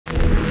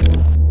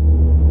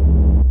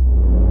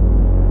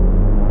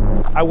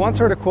I once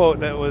heard a quote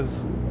that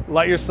was,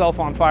 "Light yourself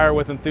on fire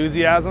with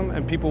enthusiasm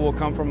and people will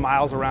come from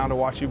miles around to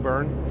watch you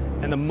burn."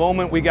 And the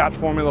moment we got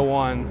Formula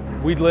One,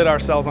 we lit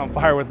ourselves on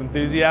fire with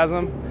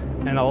enthusiasm,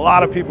 and a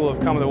lot of people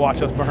have come to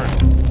watch us burn.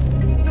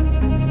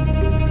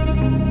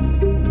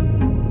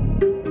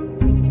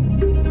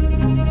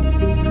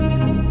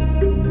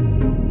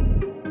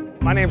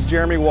 My name's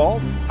Jeremy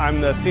Walls.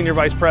 I'm the Senior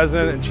Vice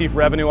President and Chief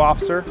Revenue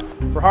Officer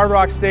for Hard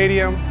Rock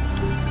Stadium,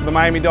 the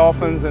Miami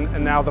Dolphins,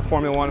 and now the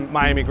Formula One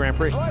Miami Grand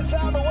Prix.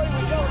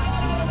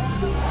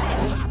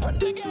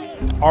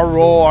 Our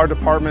role, our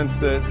departments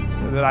that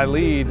I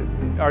lead,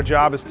 our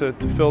job is to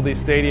fill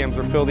these stadiums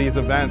or fill these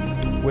events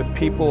with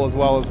people as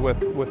well as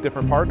with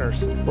different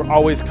partners. We're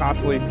always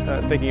constantly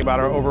thinking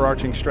about our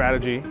overarching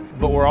strategy,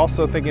 but we're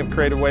also thinking of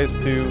creative ways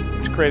to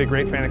create a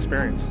great fan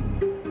experience.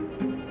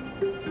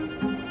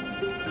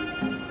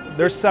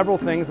 There's several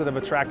things that have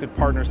attracted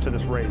partners to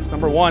this race.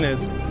 Number one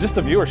is just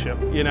the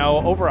viewership. You know,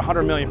 over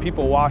 100 million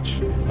people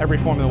watch every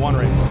Formula One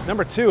race.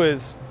 Number two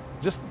is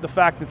just the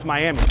fact it's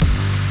Miami.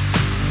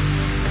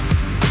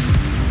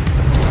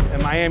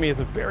 And Miami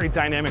is a very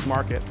dynamic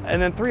market. And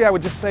then three, I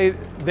would just say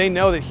they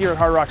know that here at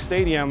Hard Rock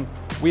Stadium,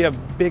 we have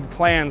big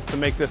plans to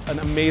make this an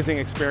amazing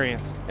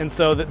experience. And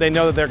so that they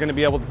know that they're going to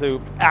be able to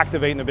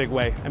activate in a big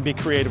way and be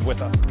creative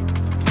with us.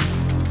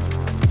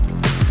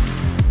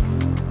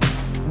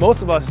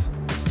 Most of us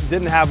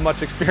didn't have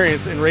much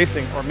experience in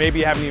racing, or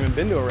maybe haven't even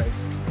been to a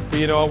race. But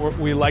you know, what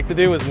we like to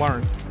do is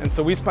learn. And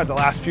so we spent the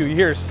last few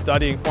years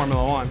studying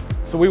Formula One.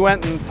 So we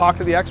went and talked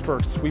to the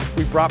experts. We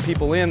brought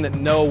people in that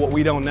know what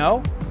we don't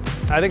know.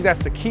 And I think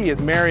that's the key,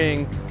 is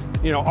marrying,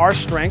 you know, our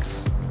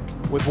strengths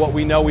with what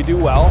we know we do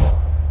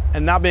well,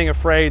 and not being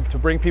afraid to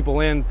bring people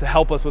in to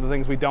help us with the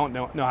things we don't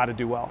know how to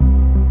do well.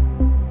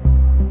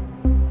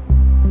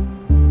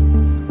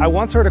 I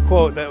once heard a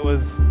quote that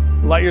was,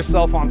 "Light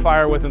yourself on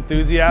fire with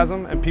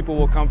enthusiasm and people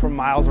will come from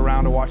miles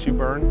around to watch you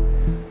burn."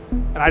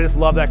 And I just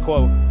love that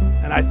quote.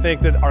 And I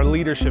think that our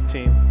leadership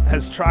team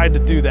has tried to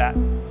do that.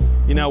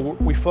 You know,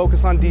 we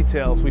focus on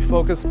details, we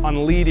focus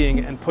on leading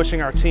and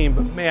pushing our team,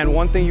 but man,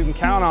 one thing you can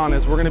count on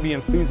is we're gonna be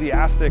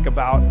enthusiastic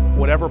about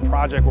whatever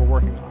project we're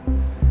working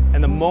on.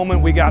 And the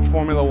moment we got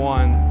Formula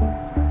One,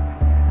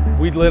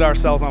 we lit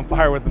ourselves on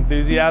fire with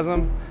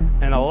enthusiasm,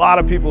 and a lot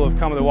of people have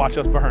come to watch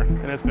us burn,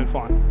 and it's been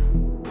fun.